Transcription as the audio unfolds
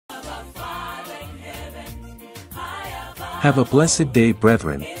Have a blessed day,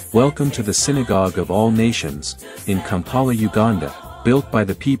 brethren. Welcome to the Synagogue of All Nations, in Kampala, Uganda, built by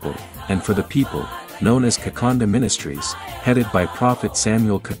the people, and for the people, known as Kakande Ministries, headed by Prophet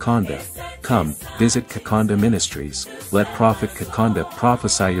Samuel Kakande. Come, visit Kakande Ministries, let Prophet Kakande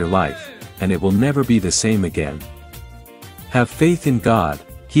prophesy your life, and it will never be the same again. Have faith in God.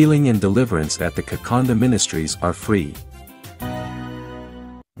 Healing and deliverance at the Kakande Ministries are free.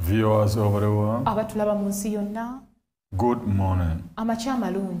 Viewers over the world, good morning.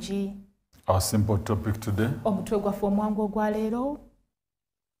 Our simple topic today,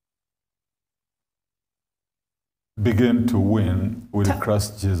 begin to win with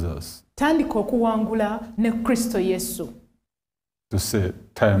Christ Jesus. To say,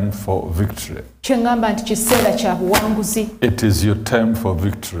 time for victory. It is your time for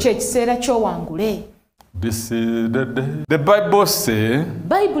victory. This is the day. The Bible says,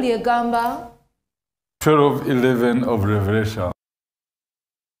 12:11 of Revelation.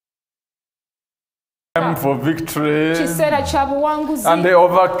 Time for victory. And they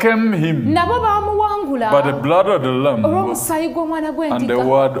overcame him by the blood of the Lamb and the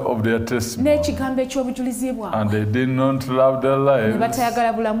word of their testimony. And they did not love their lives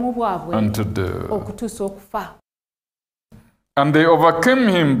unto death. And they overcame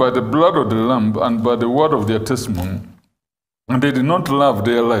him by the blood of the Lamb and by the word of their testimony. And they did not love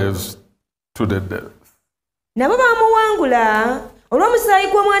their lives to the death. Nabo bamuwangula olw'omusaayi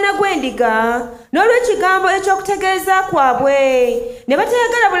gw'omwana gw'endiga n'olw'ekigambo eky'okutegeeza kwabwe ne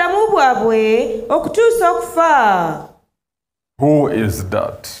batayagala bulamu bwabwe okutuusa okufa. Who is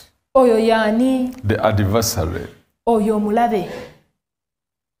that? Oyo yaani? The adversary. Oyo omulabe.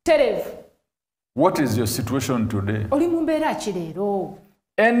 Terevu. What is your situation today? Oli mu mbeera ki leero?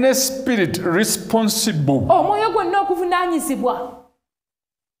 Any spirit responsible omwoyo gwonna okuvunaanyizibwa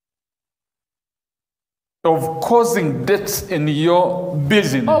of causing deaths in your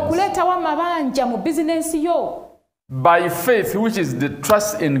business okuleetawo amabanja mu bizinensi yo by faith, which is the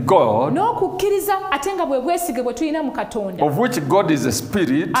trust in God, n'okukkiriza ate nga bwe bwesige bwe tulina mu Katonda, of which God is a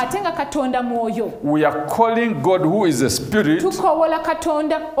spirit. ate nga Katonda mwoyo. We are calling God, who is a spirit, tukoowola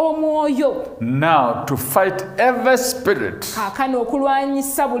Katonda omwoyo now to fight every spirit, kaakano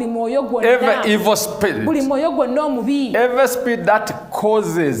okulwanyisa buli mwoyo gwonna, every evil spirit, buli mwoyo gwonna omubi, every spirit that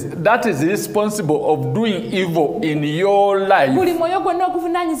causes, that is responsible of doing evil in your life, buli mwoyo gwonna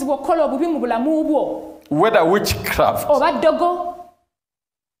okuvunaanyizibwa okukola obubi mu bulamu bwo, whether witchcraft, oba ddogo,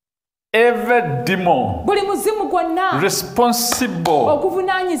 every demon buli muzimu gwonna responsible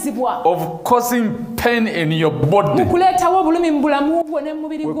okuvunaanyizibwa of causing pain in your body, okuleetawo obulumi mu bulamu bwo ne mu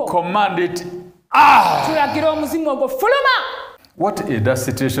mubiri gwo, we command it, tulagira omuzimu ogwo fuluma. What is that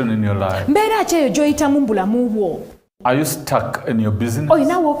situation in your life? Mbeera ki eyo gy'oyitamu mu bulamu bwo? Are you stuck in your business?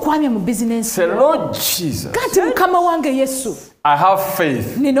 Olinawo okwamye mu bizinensi. Say, Lord Jesus, kati Mukama wange Yesu, I have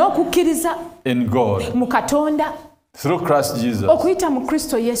faith nina okukkiriza in God mu Katonda through Christ Jesus. okuyita mu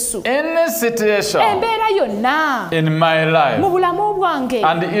Kristo Yesu. Any situation embeera yonna in my life mu bulamu bwange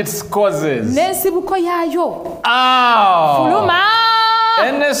and its causes, n'ensibuko yaayo, fuluma.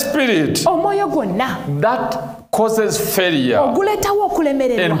 Any spirit omwoyo gwonna that causes failure oguleetawo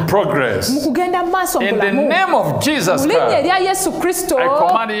okulemererwa in progress, mu kugenda mu maaso mu in the bulamu, name of Jesus mu linnya Christ, erya Yesu Kristo, I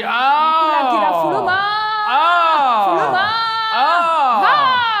command you, kulagira fuluma, fuluma,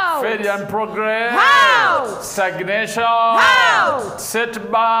 failure in progress, stagnation,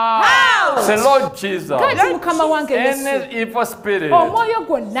 setback. Say, Lord Jesus, kati Mukama wange Yesu, any evil spirit omwoyo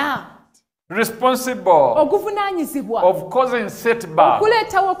gwonna responsible oguvunaanyizibwa of causing setback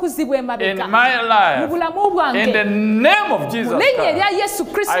okuleetawo okuzibwa in emabega my mu life, bulamu bwange, in the name of Jesus mu linnya erya Christ, Yesu I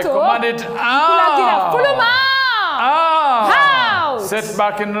Kristo, command it kulagira fuluma, out,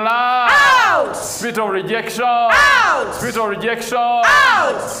 setback in life, out, spirit of rejection, out, spirit of rejection,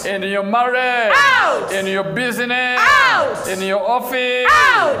 out, in your marriage, out, in your business, out, in your office,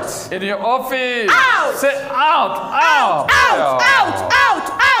 out, in your office, out, say out, out, out, out, out,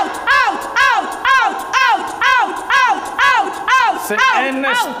 out, out, out, out, out, out, say out, any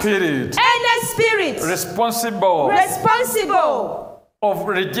out. spirit Any spirit responsible responsible of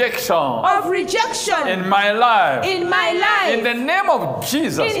rejection in my life, in my life, in the name of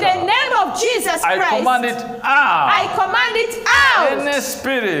Jesus in the name of Jesus I Christ, command it out. I command it out. Any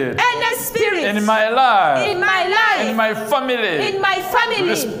spirit In my life, in my life, in my family, in my family,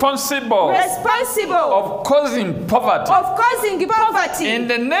 responsible responsible of causing poverty, of causing poverty, in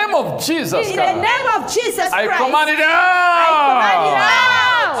the name of Jesus in Christ, the name of Jesus I Christ, command it I command it out.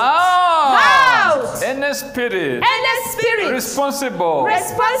 out. Out. Out. Any Any spirit responsible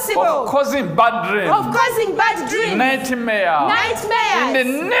of causing bad dreams, nightmares, in the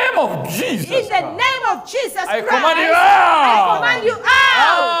name of Jesus, I command you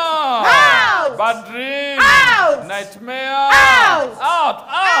out. Bad dreams, nightmares, out.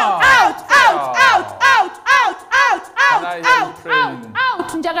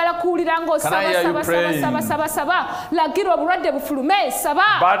 Njagala kuwulira ng'osaba lagira obulwadde bufulume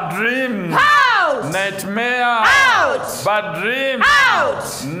saba. Bad dreams, nightmare, bad dreams,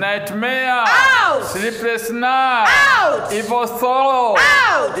 nightmare, sleepless night, evil thought,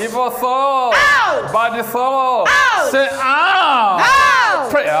 bad thought. Say out.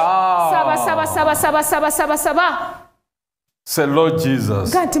 Pray out. Saba. Say, Lord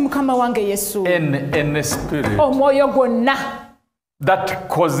Jesus, Ganti Mukama wange Yesu. Any spirit omwoyo gwonna that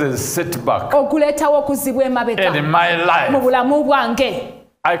causes setback okuleetawo okuzibwa emabega in my life, mu bulamu bwange,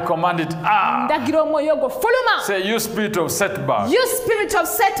 I command it out. ndagira omwoyo gwo fuluma. Say, you spirit of setback, You spirit of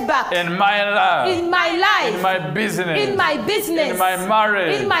setback in my life, in my life, in my business, in my business, in my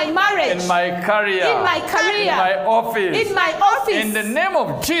marriage, in my marriage, in my career, in my career, in my office, in my office, in the name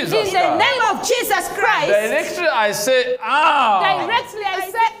of Jesus in the name of Jesus Christ, directly I say out. directly I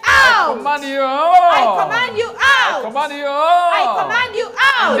say out. I command you out. I command you out. I command you out. I command you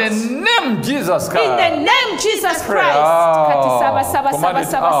out. In the name Jesus Christ. In the name Jesus Christ. Kati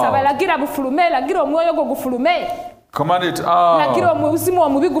saba lagira bufulume, lagira omwoyo gwo gufulume. Command it out. Lagira omuzimu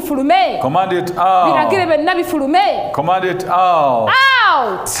omubi gufulume. Command it out. Biragire benna bifulume. Command it out.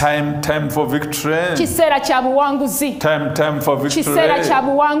 Out. Time for victory. Kiseera kya buwanguzi. Time for victory. Kiseera kya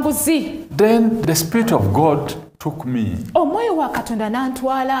buwanguzi. Then the Spirit of God took me omwoyo wa Katonda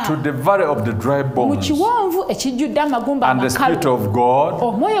n'antwala to the valley of the dry mu bones, kiwonvu ekijjudde amagumba and the Spirit amakalu. of God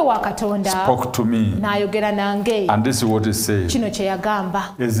Omwoyo wa Katonda spoke to me, n'ayogera nange. and this is what he said. Kino kye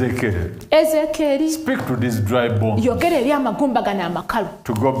yagamba. Ezekiel, speak to these dry bones. Yogera eri amagumba gano amakalu.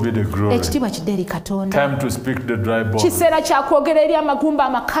 To God be the glory. Ekitiibwa kidde eri Katonda. Time to speak the dry bones. Kiseera kya kwogera eri amagumba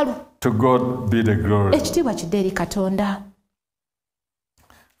amakalu. To God be the glory. Ekitiibwa kidde eri Katonda.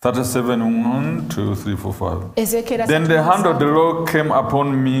 37, 1, 2, 3, 4, 5. Then the hand of the Lord Lord came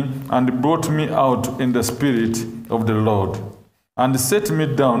upon me and brought me out in the spirit of the Lord, and set me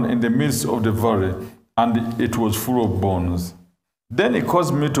down in the midst of the valley, and it was full of bones. Then he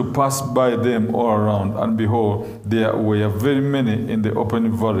caused me to pass by them all around, and behold, there were very many in the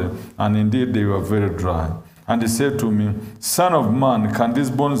open valley, and indeed they were very dry. And he said to me, Son of man, can these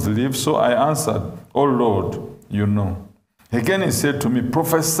bones live? So I answered, O Lord, you know. Again he said to me,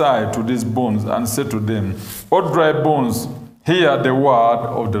 Prophesy to these bones, and say to them, O dry bones, hear the word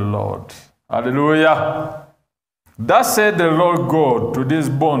of the Lord. Hallelujah. Thus said the Lord God to these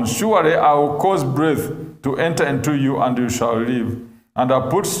bones, Surely I will cause breath to enter into you, and you shall live. And I'll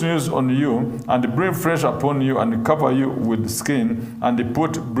put sinews on you, and bring flesh upon you, and cover you with skin, and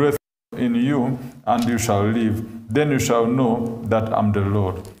put breath in you, and you shall live. Then you shall know that I'm the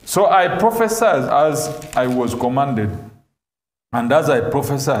Lord. So I prophesied as I was commanded. And as I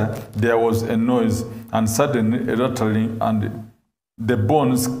prophesied, there was a noise, and suddenly a rattling, and the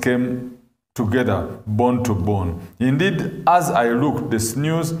bones came together, bone to bone. Indeed, as I looked, the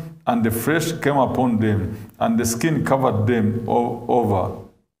sinews and the flesh came upon them, and the skin covered them all over.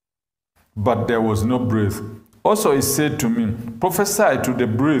 But there was no breath. Also he said to me, Prophesy to the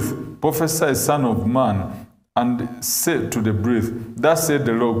breath, prophesy, Son of man, and say to the breath, Thus said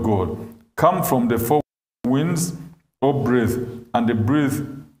the Lord God, Come from the four winds, O breath, and breathe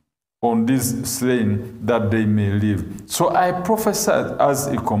on these slain, that they may live. So I prophesied as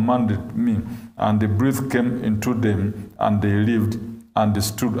he commanded me, and the breath came into them, and they lived, and they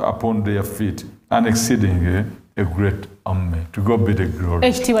stood upon their feet, and exceedingly a great army. To God be the glory.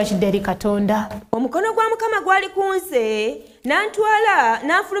 Ekitiibwa kidde eri Katonda. Omukono gwa Mukama gwali kunze, n'antwala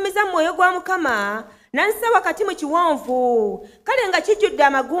n'anfulumiza mu mwoyo gwa Mukama, n'anssa wakati mu kiwonvu, kale nga kijjudde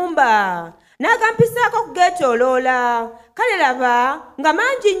amagumba. N'agampisaako okugeetooloola, kale laba nga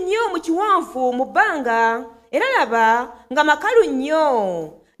mangi nnyo mu kiwonvu mu bbanga, era laba nga makalu nnyo.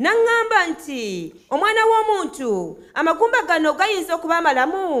 N'aŋŋamba nti, Omwana w'omuntu, amagumba gano gayinza okuba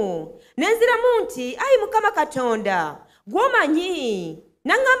amalamu? Ne nziramu nti, Ayi Mukama Katonda, gw'omanyi.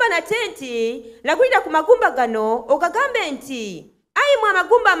 N'aŋŋamba nate nti, Lagulira ku magumba gano ogagambe nti, Ayi mwe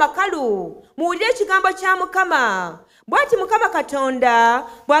amagumba amakalu, muwulire ekigambo kya Mukama. Bw'ati Mukama Katonda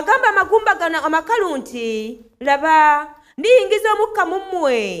bw'agamba amagumba gano amakalu nti, Laba, ndiyingiza omukka mu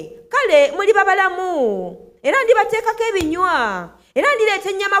mmwe, kale muliba balamu, era ndibateekako ebinywa, era ndireeta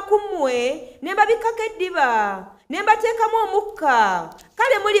ennyama ku mmwe, ne mbabikkako eddiba, ne mbateekamu omukka,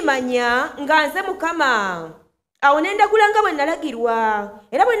 kale mulimanya nga nze Mukama. Awo ne ndagula nga bwe nalagirwa,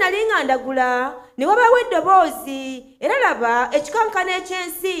 era bwe nali nga ndagula ne wabaawo eddoboozi, era laba ekikankana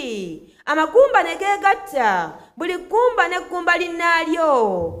eky'ensi. Amagumba ne geegatta, buli ggumba n'eggumba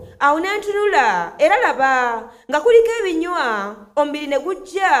linnaalyo. Awo ne ntunula, era laba nga kuliko ebinywa, omubiri ne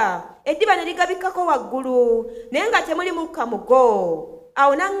gujja, eddiba ne ligabikkako waggulu, naye nga temuli mukka mugo.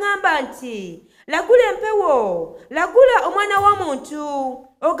 Awo n'aŋŋamba nti, lagula empewo, lagula omwana w'omuntu,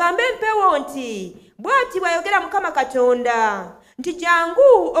 ogambe empewo nti, bw'ati bw'ayogera Mukama Katonda, nti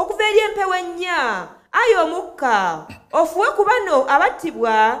jangu okuva eri empewo ennya, ayi omukka, ofuwe ku bano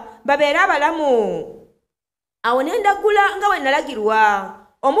abattibwa babeere abalamu. Awo ne ndagula nga bwe nalagirwa,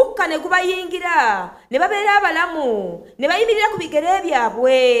 omukka ne gubayingira, ne babeera abalamu, ne bayimirira ku bigere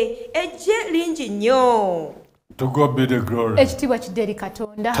byabwe, eggye lingi nnyo. To God be the glory. Ekitiibwa kidde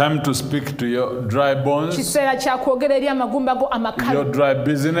Katonda. Time to speak to your dry bones. Kiseera kya kwogera eri amagumba go amakalu. Your dry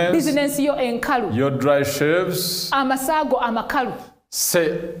business. Business yo enkalu. Your dry sheaves. Amasaago amakalu.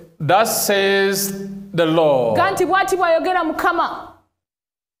 Say, that says the Lord. Ganti bw'ati bw'ayogera Mukama.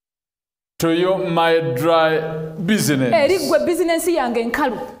 To you, my dry business. Eri gwe business yange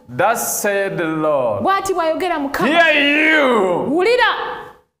enkalu. That said the Lord. Bw'ati bw'ayogera Mukama. Hear you.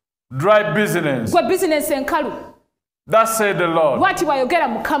 Wulira. Dry business. Gwe business enkalu. That said the Lord. Bw'ati bw'ayogera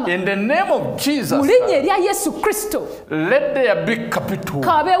Mukama. In the name of Jesus. Mu linnya erya Yesu Kristo. Let there be capital.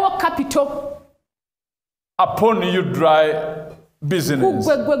 Kabeewo capital. Upon you, dry business.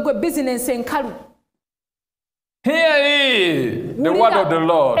 Gwe business enkalu. Hear ye the word of the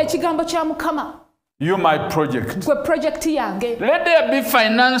Lord. Ekigambo kya Mukama. You my project. Gwe project yange. Let there be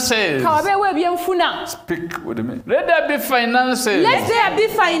finances. Kabeewo ebyenfuna. Speak with me. Let there be finances. Let there be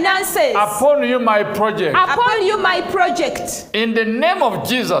finances. Upon you my project. Upon you my project. In the name of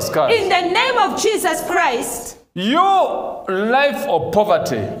Jesus Christ. In the name of Jesus Christ. You life of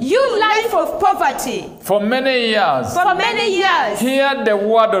poverty. You life of poverty. For many years. For many years. Hear the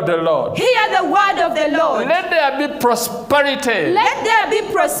word of the Lord. Hear the word of the Lord. Let there be prosperity. Let there be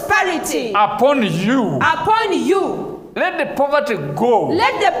prosperity. Upon you. Upon you. Let the poverty go.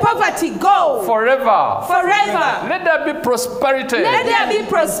 Let the poverty go. Forever. Forever. Let there be prosperity. Let there be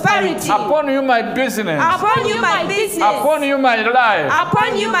prosperity. Upon you my business. Upon you my business. Upon you my life.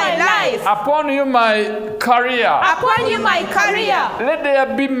 Upon you my life. Upon you my career. Upon you my career. Let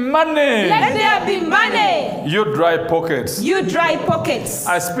there be money. Let there be money. You dry pockets. You dry pockets.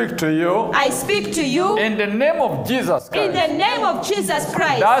 I speak to you. I speak to you. In the name of Jesus Christ. In the name of Jesus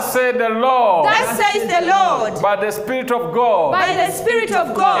Christ. That says the Lord. That says the Lord. By the Spirit of God. By the Spirit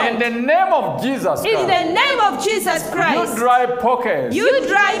of God. In the name of Jesus Christ. In the name of Jesus Christ. You dry pockets. You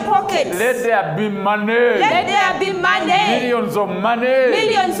dry pockets. Let there be money. Let there be money. Millions of money.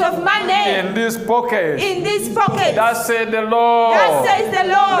 Millions of money. In this pocket. In this pocket. That says the Lord. That says the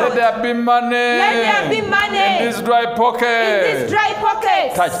Lord. Let there be money. Let there be money. In this dry pocket. In this dry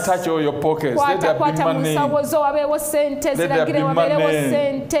pocket. Touch all your pockets. Let there be money. Let there be money.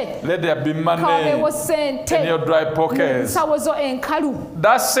 Let there be money in your dry pockets.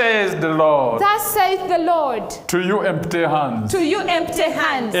 That says the Lord. That says the Lord. To you empty hands. To you empty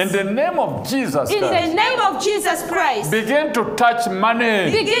hands. In the name of Jesus Christ. In the name of Jesus Christ. Begin to touch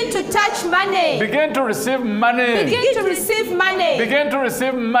money. Begin to touch money. Begin to receive money. Begin to receive money. Begin to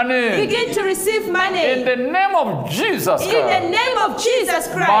receive money. Begin to receive money. In the name of Jesus Christ. In the name of Jesus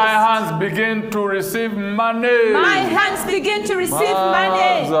Christ. My hands begin to receive money. My hands begin to receive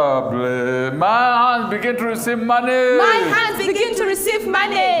money. My hands begin to receive money. My hands begin to receive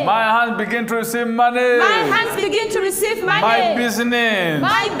money. My hands begin to receive money. My hands begin to receive money. My business.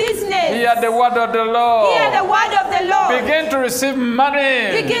 My business. Hear the word of the Lord. Hear the word of the Lord. Begin to receive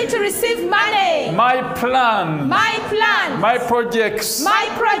money. Begin to receive money. My plan. My plan. My projects. My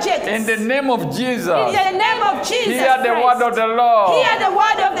projects. In the name of Jesus. In the name of Jesus. Hear the word of the Lord. Hear the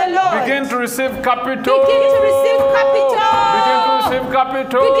word of the Lord. Begin to receive capital. Begin to receive capital. Begin to receive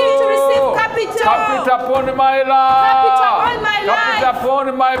capital. Begin to receive capital. Capital upon my life. Capital upon my life. Capital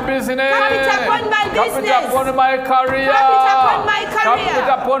upon my business. Capital upon my business. Capital upon my career. Capital upon my career.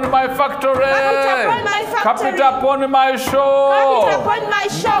 Capital upon my factory. Capital upon my factory. Capital upon my shop. Capital upon my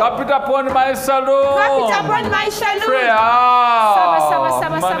shop. Capital upon my salon. Capital upon my shalom. Prayer.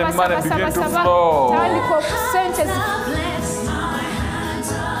 Money begin to flow.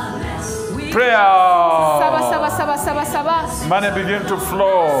 Prayer. Money begin to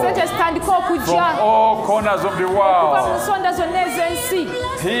flow from all corners of the world.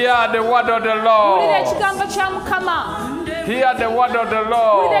 Hear the word of the Lord. Hear the word of the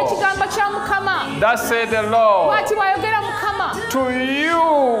Lord. That said the Lord. To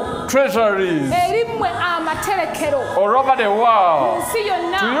you, treasuries all over the world. To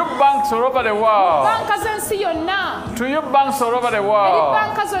you, banks all over the world. To you, banks all over the world.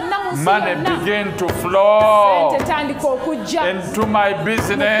 Money begin to flow into my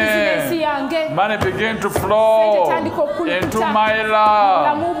business. Money begin to flow into my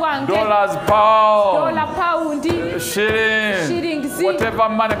life. Dollars, pounds, shillings, whatever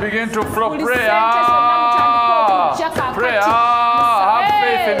money begin to flow. Prayer. Prayer. Have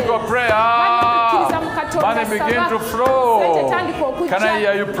faith in God. Prayer. Money begin to flow. Can I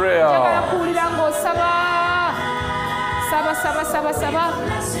hear you prayer? Saba, saba, saba, saba.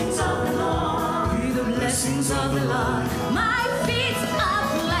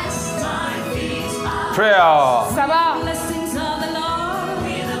 Prayer. Saba.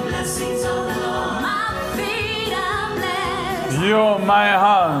 You, my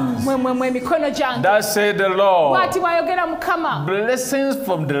hands. That said the Lord. Blessings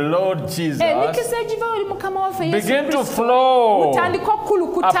from the Lord Jesus begin to flow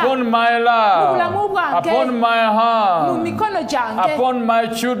upon my life, upon my hands, upon my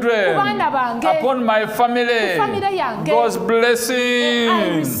children, upon my family. God's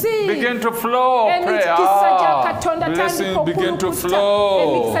blessings begin to flow. Prayer. Blessings begin to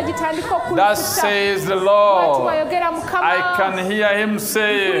flow. That says the Lord. I can hear him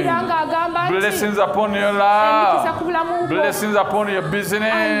saying, blessings upon your life, blessings upon your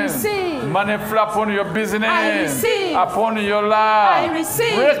business, money flow upon your business, upon your life,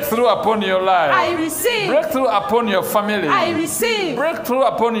 breakthrough upon your life, breakthrough upon your family, breakthrough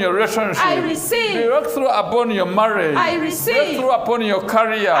upon your relationship, breakthrough upon your marriage, breakthrough upon your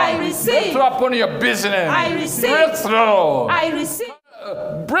career, breakthrough upon your business, breakthrough.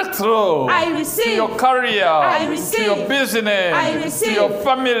 Breakthrough to your career, to your business, to your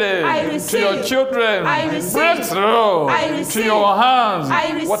family, to your children. Breakthrough to your hands,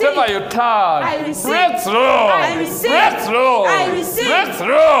 whatever you touch. Breakthrough, breakthrough,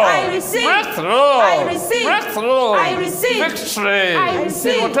 breakthrough, breakthrough, breakthrough, victory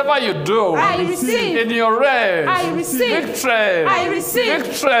in whatever you do. In your race, victory,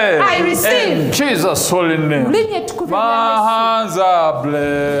 victory. In Jesus' holy name. My hands are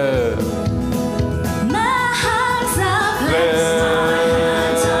blessed. My hands are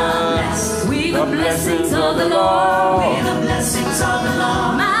blessed. With the blessings of the Lord. With the blessings of the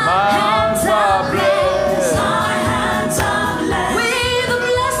Lord. My hands are blessed. My hands are blessed. With the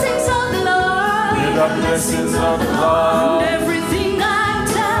blessings of the Lord. With the blessings of the Lord. Everything I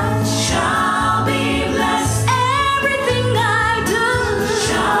touch shall be blessed. Everything I do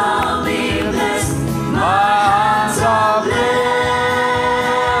shall be blessed. My hands are blessed.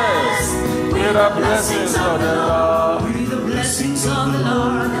 With the blessings of the Lord. With the blessings of the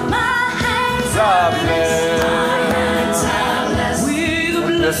Lord. My hands are blessed. With the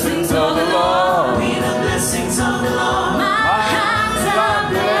blessings of the Lord. With the blessings of the Lord. My hands are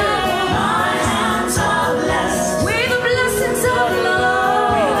blessed. My hands are blessed. With the blessings of the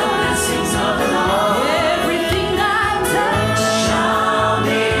Lord. With the blessings of the Lord. Everything I touch shall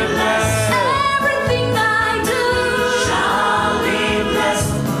be blessed. Everything I do shall be blessed.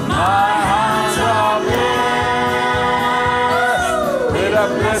 My hands are blessed. With the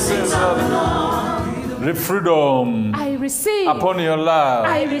blessings of the Lord. The freedom I receive upon your life.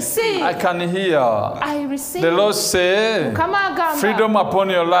 I receive. I can hear I receive. the Lord say, freedom upon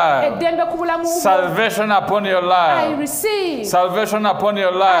your life, salvation upon your I life, receive. salvation upon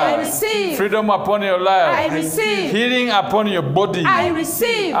your life, I receive. freedom upon your life, I receive. healing upon your body, I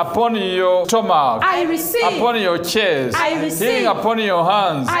receive. upon your stomach, I receive. upon your chest, I receive. healing upon your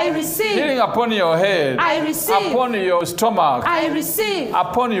hands, I receive. healing upon your head, I receive. upon your stomach, I receive.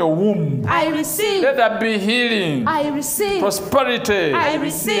 upon your womb. I receive. Let there be healing, I receive. prosperity I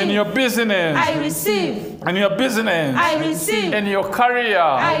receive. in your business, I receive. in your business, I receive. in your career,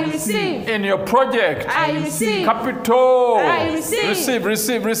 I receive. in your project, I receive. capital, I receive. receive,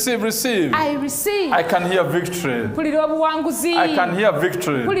 receive, receive, receive. I receive. I can hear victory. Pulira obuwanguzi. I can hear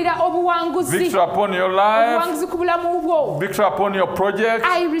victory. Pulira obuwanguzi. Victory upon your life, Obuwanguzi ku bulamu bwo. victory upon your project,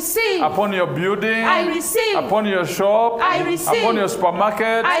 I receive. upon your building, I receive. upon your shop, I receive. upon your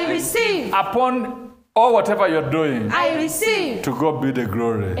supermarket, I receive. upon all whatever you're doing. I receive. To God be the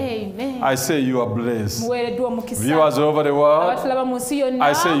glory. Amen. Amen. I say you are blessed. Muweereddwa omukisa. Viewers over the world, Abatulaba mu nsi yonna.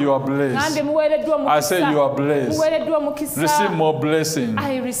 I say you are blessed. Nambe muweereddwa omukisa. I say you are blessed. Muweereddwa omukisa. Receive more blessing.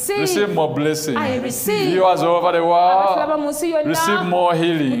 I receive. Receive more blessing. I receive. Viewers over the world, Abatulaba mu nsi yonna. receive more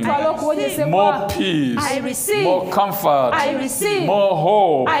healing. Mutwale okuwonyezebwa. More peace. I receive. More comfort. I receive. More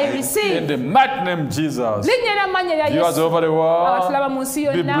hope. I receive. In the mighty name of Jesus. Linnya ly'amannya lya Viewers Yesu. over the world, Abatulaba mu nsi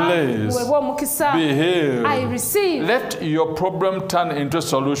be yonna. blessed. Muweebwe omukisa. Be healed. I receive. Let your problem turn into a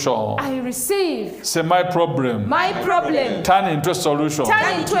solution. I receive. Say my problem. My problem. Turn into a solution.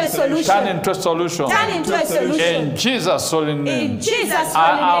 Turn into a solution. Turn into a solution. Turn into a solution. In Jesus' holy name. In Jesus'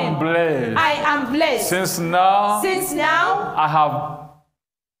 I holy am name. blessed. I am blessed. Since now, I I have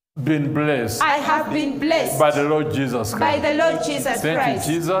been blessed have been blessed by the Lord Jesus by Christ. the Lord Jesus Thank Christ.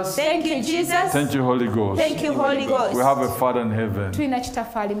 you, Jesus. Thank you, Jesus. Thank you, Holy Ghost. Thank you, Holy Ghost. We have a Father in heaven. Tulina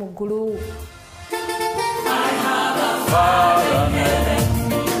kitaffe ali mu ggulu. Father in heaven,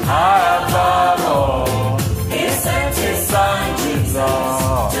 high above all, He sent His Son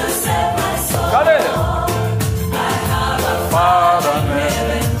Jesus to save my soul. Got it. I have a Father in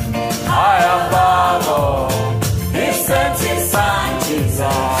heaven, high above all, He sent His Son Jesus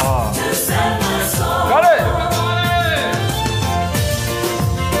to save my soul. Got it.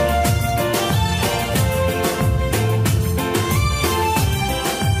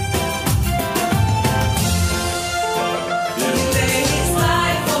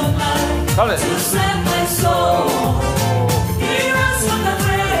 To save my soul, He rose from the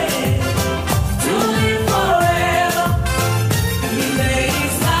grave to live forever. He laid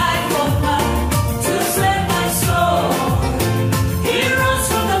His life on mine to save my soul. He rose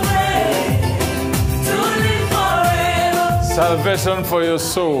from the grave to live forever. Salvation for your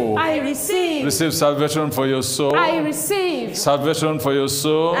soul. I receive. Receive salvation for your soul. I receive. Salvation for your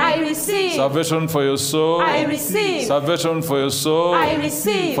soul. I receive. Salvation for your soul. I receive. Salvation for your soul. I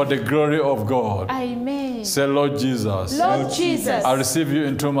receive. For the glory of God. Amen. Say, Lord Jesus. Lord Jesus. I receive you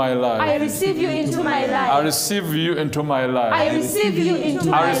into my life. I receive you into my life. I receive you into my life. I receive you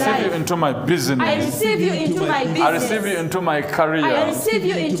into I my receive you life. into my business. I receive you into my business. I receive you into my career. I receive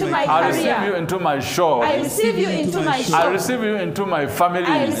you into my I receive you career. into my shop. I receive you into my I shop. receive you into my family.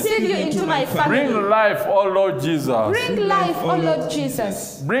 I receive you into my family. Bring life, oh Lord Jesus. Bring life, oh Lord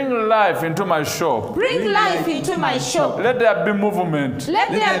Jesus. Bring life into my shop. Bring life into my shop. Let there be movement.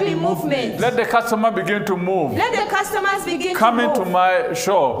 Let there be movement. Let the customer begin to move. Let the customers begin Come to move. into my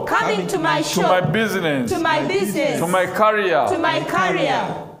shop. Come into my To shop. my business. To my business. To my career. To my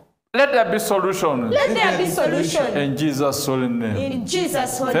career. Let there be solution. Let there be solution. In Jesus' holy name. In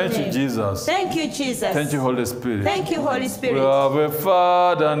Jesus' holy Thank name. you, Jesus. Thank you, Jesus. Thank you, Holy Spirit. Thank you, Holy We Spirit. have a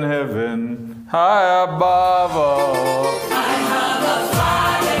Father in heaven, high above all. I have a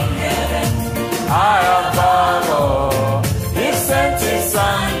Father in heaven, High above all. He sent His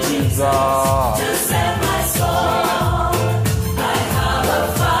Son Jesus. to save my soul. I have a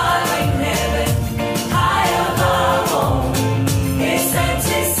Father in heaven, high above all. He sent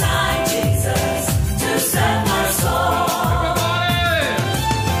His Son Jesus to save my soul.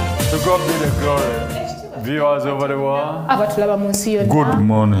 To God be the glory. Viewers over the world, Abatulaba mu nsi good yonna.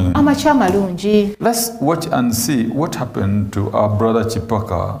 morning. Amakya malungi. Let's watch and see what happened to our brother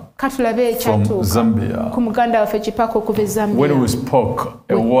Chipaka Katulabe from ekyatuuka Zambia ku muganda waffe Kipaka okuva e when we Zambia. spoke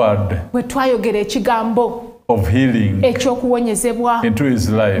a word Bwe twayogera ekigambo of healing eky'okuwonyezebwa into his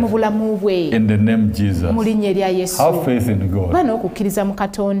mu life bulamu bwe in the name of Jesus. mu linnya erya Have Yesu. faith in God. Bana okukkiriza mu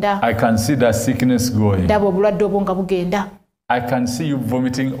Katonda. I can see that sickness going. Ndaba obulwadde obwo nga bugenda. I can see you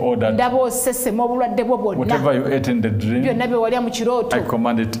vomiting all that. Ndaba osesema obulwadde bwo Whatever bwonna. you ate in the dream, Byonna bye walya mu kirooto. I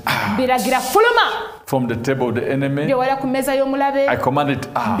command it Biragira fuluma. from the table of the enemy. Bye walya ku mmeeza y'omulabe. I command it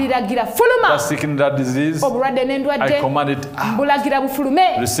Biragira that fuluma. sickness, that disease. Obulwadde I n'endwadde. command it Bulagira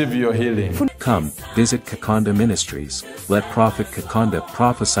bufulume. receive your healing. Come, visit Kakande Ministries, let Prophet Kakande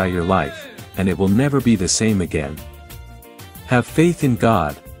prophesy your life, and it will never be the same again. Have faith in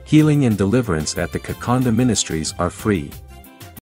God, healing and deliverance at the Kakande Ministries are free.